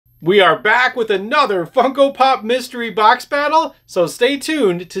We are back with another Funko Pop mystery box battle, so stay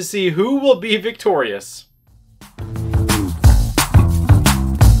tuned to see who will be victorious.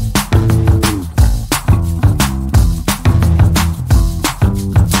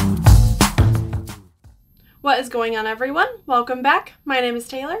 What is going on, everyone? Welcome back. My name is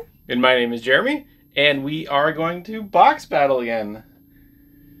Taylor. And my name is Jeremy, and we are going to box battle again.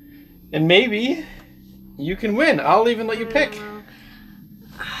 And maybe you can win. I'll even let you pick.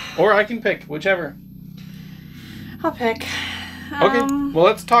 Or I can pick, whichever. I'll pick. Okay, well,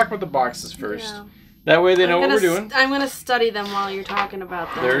 let's talk about the boxes first. Yeah. That way they know what we're doing. I'm going to study them while you're talking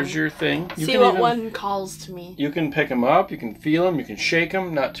about them. There's your thing. You see what one calls to me. You can pick them up, you can feel them, you can shake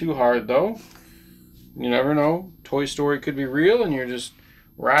them. Not too hard, though. You never know. Toy Story could be real, and you're just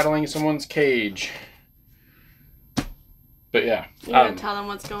rattling someone's cage. But yeah. You going to tell them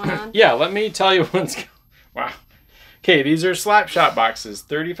what's going on? Yeah, let me tell you what's going on. Wow. Okay, these are Slapshot boxes.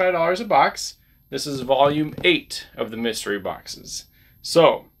 $35 a box. This is volume 8 of the mystery boxes.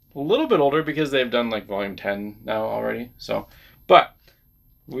 So, a little bit older because they've done like volume 10 now already. So, but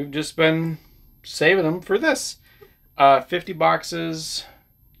we've just been saving them for this. 50 boxes.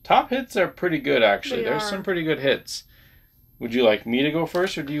 Top hits are pretty good, actually. There's some pretty good hits. Would you like me to go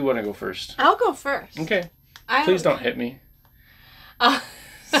first, or do you want to go first? I'll go first. Okay. Please don't hit me.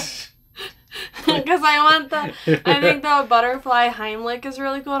 Because I think the butterfly Heimlich is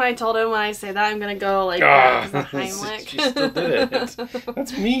really cool, and I told him when I say that I'm going to go like that as the Heimlich. She still did it.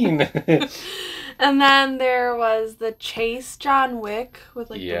 That's mean. And then there was the Chase John Wick with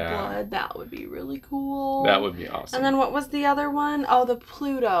like the blood. That would be really cool. That would be awesome. And then what was the other one? Oh, the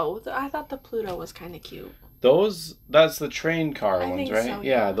Pluto. I thought the Pluto was kind of cute. That's the train car ones, right? So,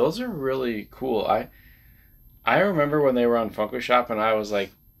 yeah, those are really cool. I remember when they were on Funko Shop, and I was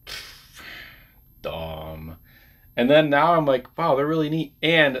like, dumb. And then now I'm like, wow, they're really neat.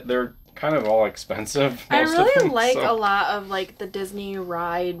 And they're kind of all expensive. I really like a lot of like the Disney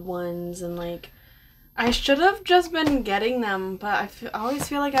ride ones, and like I should have just been getting them, but I always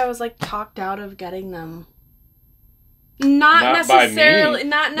feel like I was like talked out of getting them. Not necessarily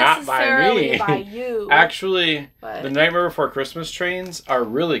by you. Actually, the Nightmare Before Christmas trains are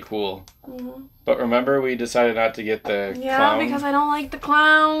really cool. Mm-hmm. But remember, we decided not to get the clown? Yeah, because I don't like the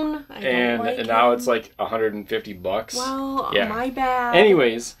clown. And now it's like $150. Well, my bad.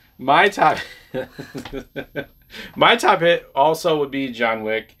 Anyways, my top hit also would be John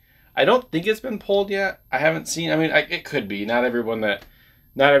Wick. I don't think it's been pulled yet. I haven't seen. I mean, it could be. Not everyone that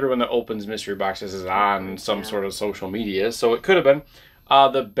opens mystery boxes is on some sort of social media, so it could have been.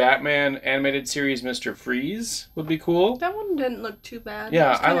 The Batman animated series Mr. Freeze would be cool. That one didn't look too bad.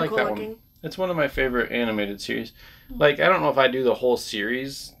 Yeah, I like that one. It's one of my favorite animated series. Like, I don't know if I do the whole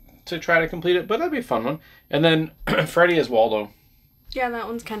series to try to complete it, but that'd be a fun one. And then Freddy as Waldo. Yeah, that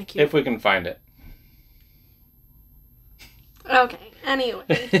one's kind of cute. If we can find it. Okay,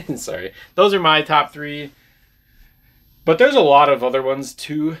 anyway. Sorry. Those are my top 3. But there's a lot of other ones,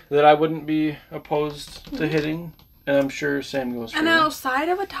 too, that I wouldn't be opposed to hitting. And I'm sure same goes for And outside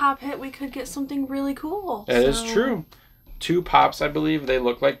of a top hit, we could get something really cool. That is true. 2 pops, I believe. They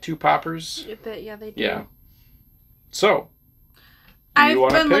look like 2 poppers. Yeah, they do. Yeah. So, I've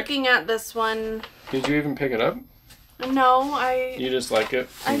been looking at this one. Did you even pick it up? No, You just like it?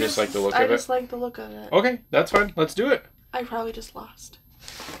 You just like the look of it? I just like the look of it. Okay, that's fine. Let's do it. I probably just lost.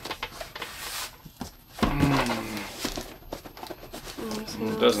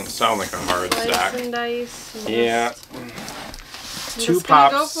 It doesn't sound like a hard stack. And dice. Yeah. I'm 2 just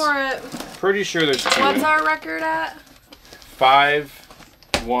pops. Go for it. Pretty sure there's 2. What's our record at?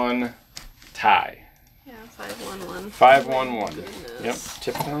 5-1 tie. Yeah, 5-1-1. 5-1-1. Yep.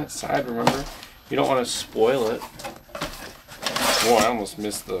 Tip it on that side, remember? You don't want to spoil it. Oh, I almost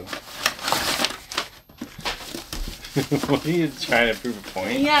missed the... What are you trying to prove a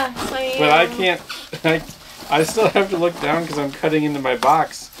point? Yes, I am. But I can't... I still have to look down because I'm cutting into my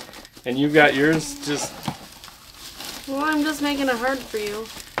box. And you've got yours just... Well, I'm just making it hard for you.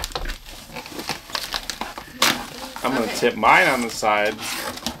 I'm going to tip mine on the sides.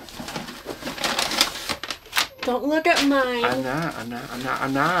 Don't look at mine.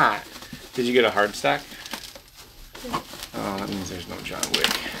 I'm not. Did you get a hard stack? Yeah. Oh, that means there's no John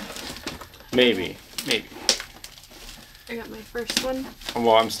Wick. Maybe. I got my first one.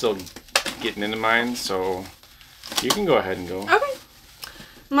 Well, I'm still getting into mine, so you can go ahead and go. Okay.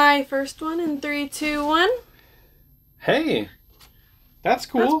 My first one in 3, 2, 1. Hey, that's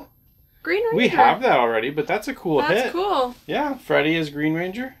cool. That's Green Ranger. We have that already, but that's a cool hit. That's cool. Yeah, Freddy is Green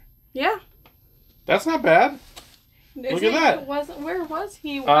Ranger. Yeah. That's not bad. Look at that. Where was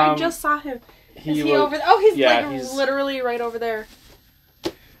he? I just saw him. Is he over there? Oh, he's literally right over there.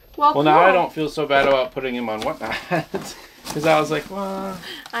 Well, Well, cool. now I don't feel so bad about putting him on Whatnot. Because I was like, well...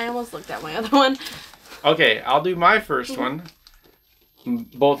 I almost looked at my other one. Okay, I'll do my first one.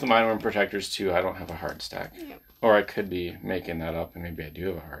 Both of mine were in protectors, too. I don't have a hard stack. Yep. Or I could be making that up, and maybe I do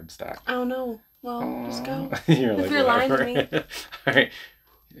have a hard stack. Oh, no. Well, just go. You're if like, you're lying to whatever. me. All right.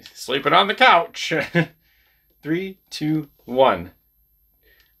 Sleeping on the couch. 3, 2, 1.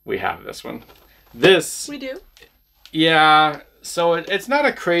 We have this one. This... We do. Yeah, so it's not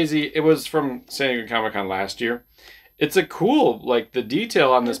a crazy... It was from San Diego Comic-Con last year. It's a cool... Like, the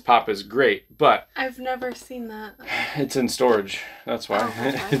detail on this pop is great, but... I've never seen that. It's in storage. That's why. Oh,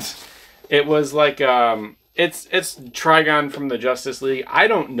 okay. It was like... It's Trigon from the Justice League. I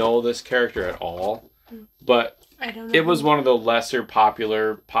don't know this character at all, but... I don't know. It was one of the lesser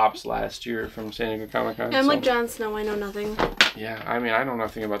popular pops last year from San Diego Comic-Con. I'm like Jon Snow. I know nothing. Yeah, I mean, I know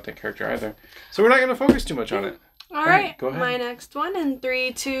nothing about that character either. So we're not going to focus too much on it. All right. Go ahead. My next one in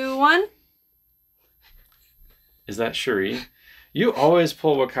 3, 2, 1. Is that Cherie? You always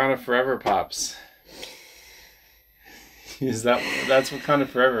pull Wakanda Forever pops. That's Wakanda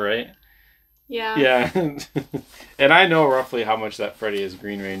Forever, right? Yeah. Yeah. And I know roughly how much that Freddy as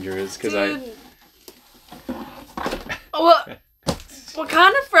Green Ranger is because Well,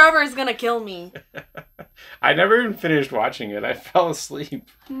 Wakanda Forever is gonna kill me. I never even finished watching it. I fell asleep.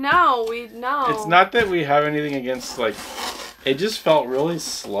 No. It's not that we have anything against, like, it just felt really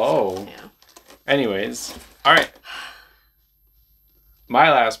slow. Yeah. Anyways, all right. My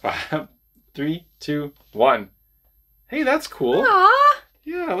last pop. 3, 2, 1. Hey, that's cool. Aw,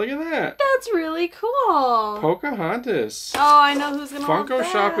 Yeah, look at that. that's really cool. Pocahontas. Oh, I know who's gonna want Funko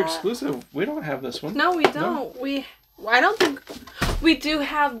Shop that. exclusive. We don't have this one. No, we don't. I don't think we do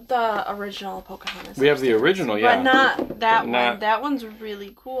have the original Pocahontas. We have the original, yeah. But not that But not- one. That one's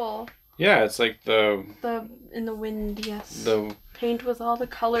really cool. Yeah, it's like the In the wind, yes. the Paint with all the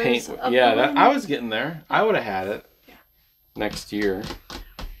colors. paint. Of Yeah, the that wind. I was getting there. I would have had it. Yeah. Next year.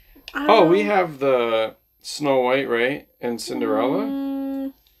 I Oh, don't we know. have the Snow White, right? And Cinderella?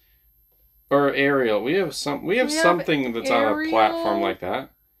 Mm, Or Ariel. We have something that's on a Ariel. platform like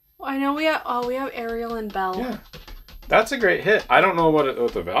that. I know we have Ariel and Belle. Yeah. That's a great hit. I don't know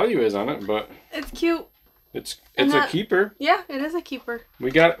what the value is on it, but It's cute. it's And a keeper. Yeah, it is a keeper. We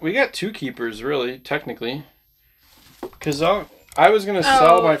got 2 keepers really, technically. Cuz I was going to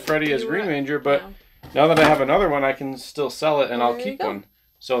sell my Freddy as Green Ranger, but now that I have another one, I can still sell it and I'll There you keep go. one.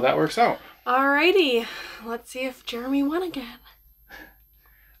 So that works out. Alrighty. Let's see if Jeremy won again.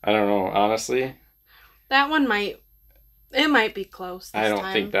 I don't know, honestly. That one might be close this I don't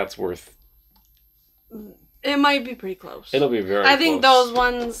time. think that's worth. It might be pretty close. It'll be very I think close. those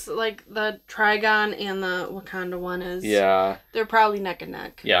ones, like the Trigon and the Wakanda one is... Yeah. They're probably neck and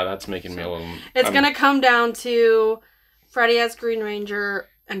neck. Yeah, that's making me a little... It's going to come down to Freddy as Green Ranger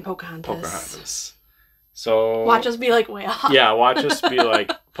and Pocahontas. So... Watch us be like way off. Yeah, watch us be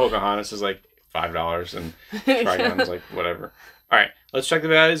like, Pocahontas is like $5 and Trigon's like whatever. All right, let's check the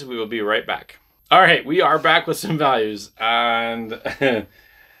values. We will be right back. All right, we are back with some values. And...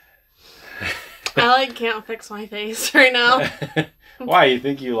 I can't fix my face right now. Why? You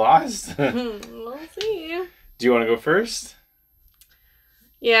think you lost? We'll see. Do you want to go first?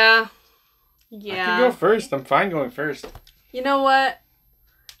 Yeah. I can go first. I'm fine going first. You know what?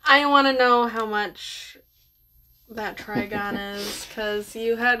 I want to know how much that Trigon is, because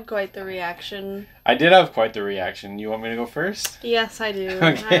you had quite the reaction. I did have quite the reaction. You want me to go first? Yes, I do.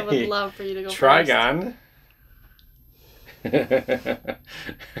 Okay. I would love for you to go Trigon.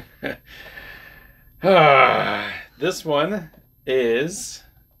 This one is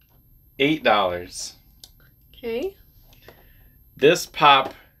 $8. first. Okay. This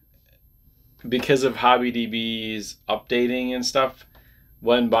pop, because of HobbyDB's updating and stuff,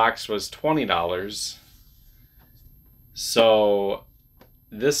 one box was $20. So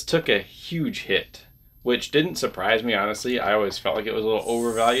this took a huge hit, which didn't surprise me, honestly. I always felt like it was a little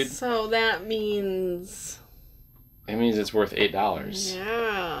overvalued. So that means... It means it's worth $8.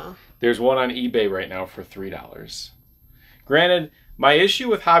 Yeah. There's one on eBay right now for $3. Granted, my issue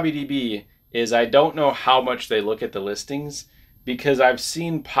with HobbyDB is I don't know how much they look at the listings, because I've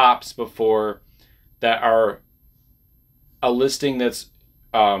seen pops before that are a listing that's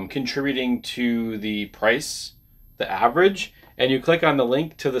contributing to the price, the average, and you click on the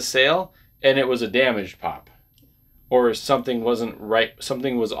link to the sale and it was a damaged pop or something wasn't right,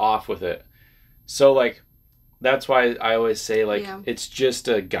 something was off with it. So like, that's why I always say like, it's just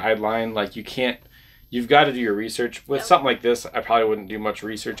a guideline. Like you've got to do your research with something like this. I probably wouldn't do much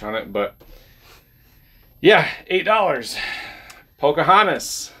research on it, but yeah, $8.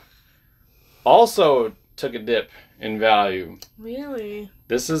 Pocahontas also took a dip in value. Really?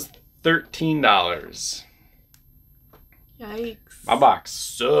 This is $13. Yikes. My box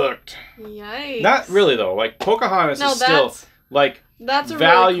sucked. Yikes. Not really though. Like Pocahontas is still like that's a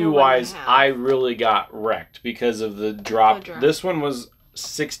value-wise, really cool I really got wrecked because of the drop. This one was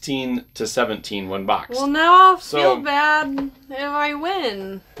 16 to 17 one box. Well, now I'll feel bad if I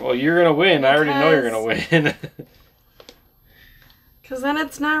win. Well, you're gonna win. I already know you're gonna win. Because then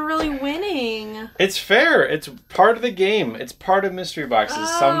it's not really winning. It's fair. It's part of the game. It's part of mystery boxes.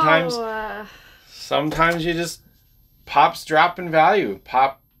 Oh. Sometimes you just pops drop in value.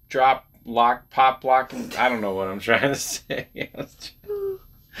 Pop, drop, lock, pop, lock. And I don't know what I'm trying to say.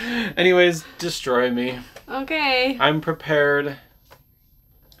 Anyways, destroy me. Okay. I'm prepared.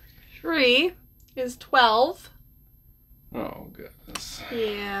 3 is 12. Oh, goodness.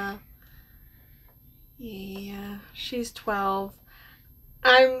 Yeah. Yeah. She's 12.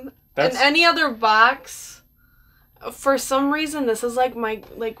 In any other box, for some reason, this is like my,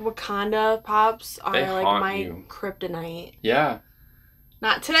 Wakanda pops are like my kryptonite. Yeah.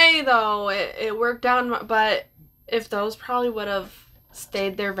 Not today, though. It worked out, but if those probably would have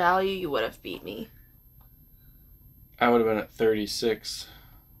stayed their value, you would have beat me. I would have been at 36.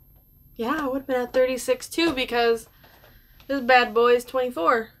 Yeah, I would have been at 36 too because this bad boy is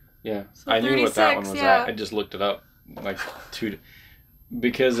 24. Yeah, so I knew what that one was at. I just looked it up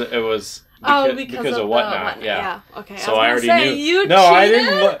because it was because of Whatnot. Yeah. Okay. So I already knew. You cheated? I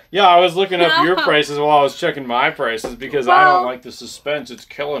didn't. Yeah, I was looking up your prices while I was checking my prices because I don't like the suspense. It's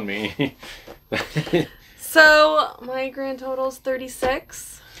killing me. So my grand total is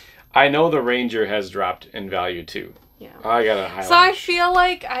 36. I know the Ranger has dropped in value too. Yeah. I gotta highlight. So I feel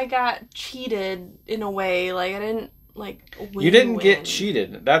like I got cheated in a way. Like I didn't win. You didn't get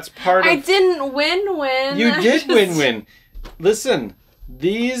cheated. That's part of. I didn't win. You did win. Listen,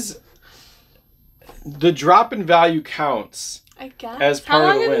 the drop in value counts. I guess. As part How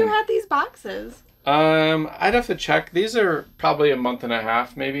of the long have win. you had these boxes? I'd have to check. These are probably a month and a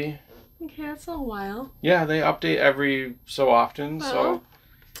half, maybe. Okay, that's a while. Yeah, they update every so often, so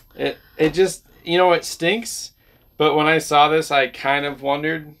it just it stinks. But when I saw this, I kind of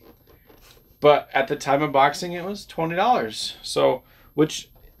wondered. But at the time of boxing, it was $20. So, which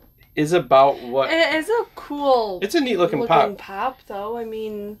is about what... It is a cool... It's a neat looking pop. Pop, though. I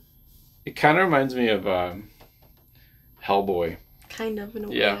mean... It kind of reminds me of Hellboy. Kind of, in a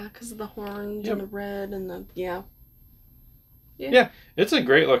way, because of the horns and the red and the... Yeah, it's a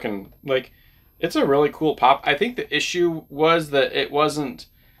great looking... it's a really cool pop. I think the issue was that it wasn't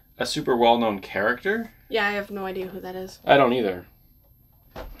a super well-known character. Yeah, I have no idea who that is. I don't either.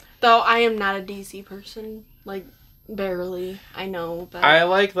 Though I am not a DC person. Barely. I know, but... I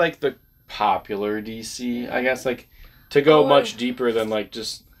like the popular DC, I guess, to go much deeper than,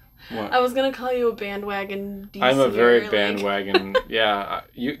 just... What? I was gonna call you a bandwagon DC. I'm a very bandwagon... Yeah,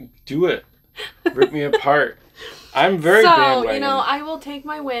 you do it. Rip me apart. I'm very bandwagon. So, I will take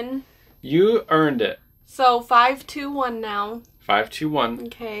my win. You earned it. So, 5-2-1 now. 5-2-1.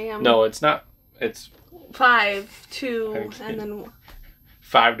 Okay. No, it's not. It's 5-2, and then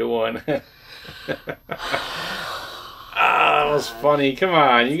 5-1. That was funny. Come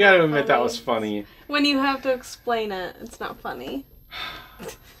on, you got to admit that was funny. When you have to explain it, it's not funny.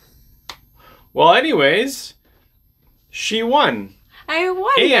 Well, anyways, she won. I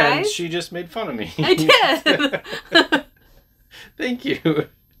won, and guys. She just made fun of me. I did. Thank you.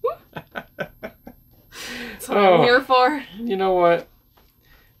 That's what I'm here for. You know what?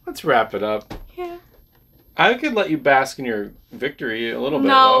 Let's wrap it up. Yeah. I could let you bask in your victory a little bit,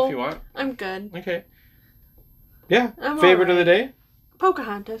 though, if you want. I'm good. Okay. Yeah. I'm Favorite of the day?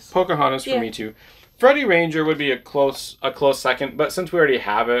 Pocahontas. Pocahontas for me, too. Freddy Ranger would be a close second, but since we already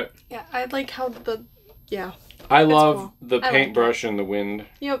have it... Yeah, I like how the... Yeah. I love the paintbrush and the wind.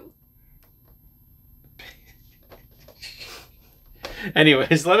 Yep.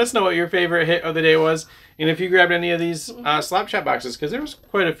 Anyways, let us know what your favorite hit of the day was. And if you grabbed any of these Slapshot boxes, because there was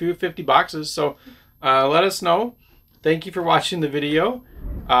quite a few, 50 boxes. So let us know. Thank you for watching the video.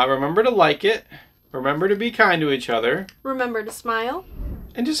 Remember to like it. Remember to be kind to each other. Remember to smile.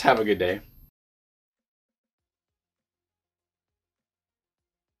 And just have a good day.